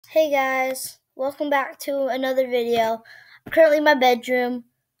Hey guys, welcome back to another video. I'm currently in my bedroom.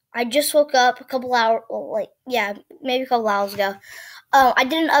 I just woke up a couple hours, maybe a couple hours ago. I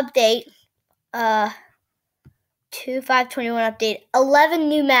did an update, 2.5.21 update. 11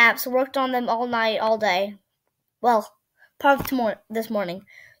 new maps. Worked on them all night, all day. Well, part of this morning.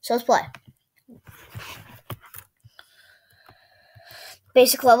 So let's play.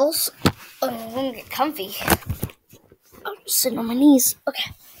 Basic levels. Oh, I'm gonna get comfy. I'm just sitting on my knees.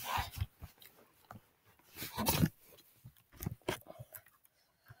 Okay.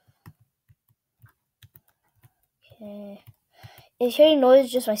 Okay. If you hear any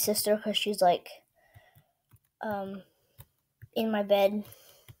noise, just my sister, because she's like, in my bed.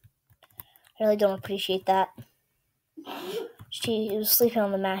 I really don't appreciate that. She was sleeping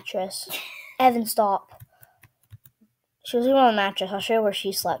on the mattress. Evan, stop. She was sleeping on the mattress. I'll show you where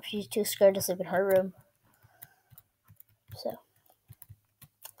she slept. She's too scared to sleep in her room. So.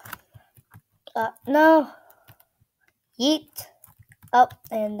 No. Yeet. Up,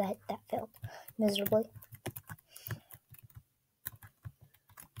 and that failed miserably.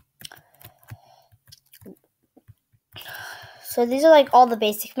 So these are like all the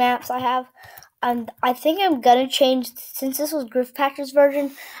basic maps I have. And I think I'm gonna change, since this was Groovepacker's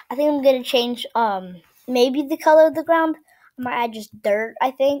version, I think I'm gonna change maybe the color of the ground. I might add just dirt,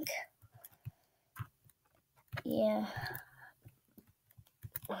 I think. Yeah.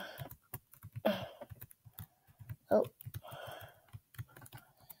 Oh.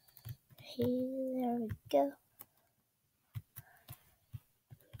 Hey, there we go.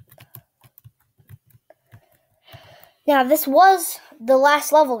 Now, this was the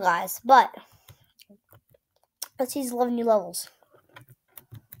last level, guys, but let's use 11 new levels.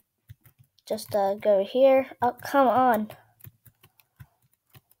 Just go here. Oh, come on.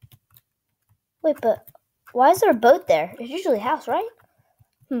 Wait, but why is there a boat there? It's usually a house, right?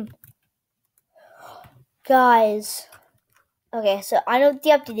 Guys. Okay, so I know what the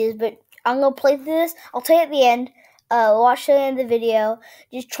update is, but I'm going to play through this. I'll tell you at the end. Watch the end of the video.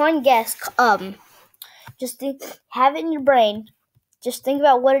 Just try and guess. Just have it in your brain. Just think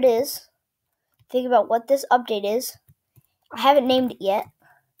about what it is. Think about what this update is. I haven't named it yet,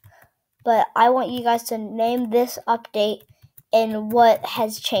 but I want you guys to name this update and what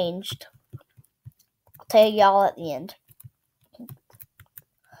has changed. I'll tell y'all at the end.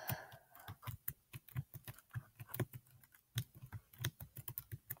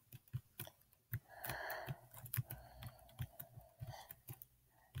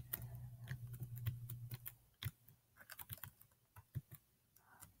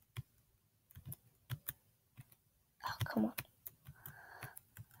 Oh, come on.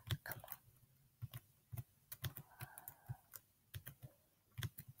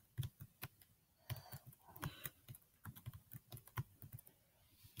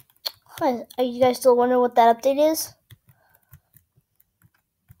 Are you guys still wondering what that update is?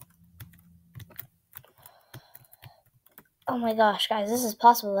 Oh my gosh, guys, this is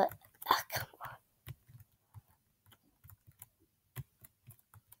possible, but come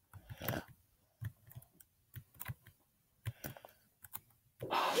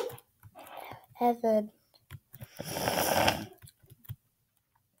on. Heaven.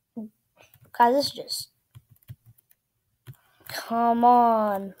 Guys, this is just... Come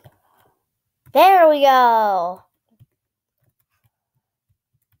on. There we go.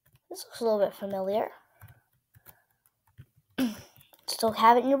 This looks a little bit familiar. Still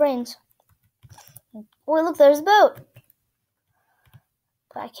have it in your brains. Oh, look, there's a boat.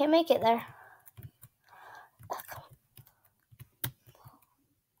 But I can't make it there.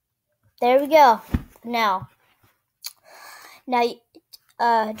 There we go. Now,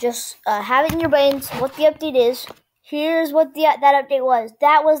 just have it in your brains what the update is. Here's what that update was.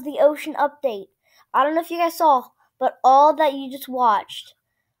 That was the ocean update. I don't know if you guys saw, but all that you just watched,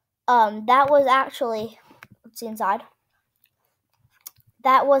 that was actually, let's see inside.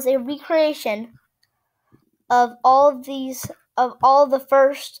 That was a recreation of all the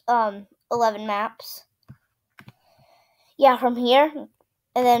first 11 maps. Yeah, from here,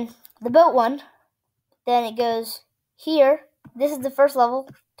 and then the boat one. Then it goes here. This is the first level.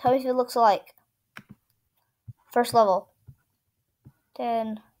 Tell me if it looks alike. First level.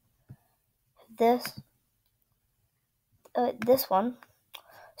 Then this one.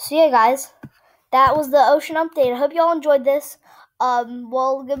 So yeah, guys, that was the ocean update. I hope y'all enjoyed this.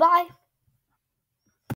 Well, goodbye.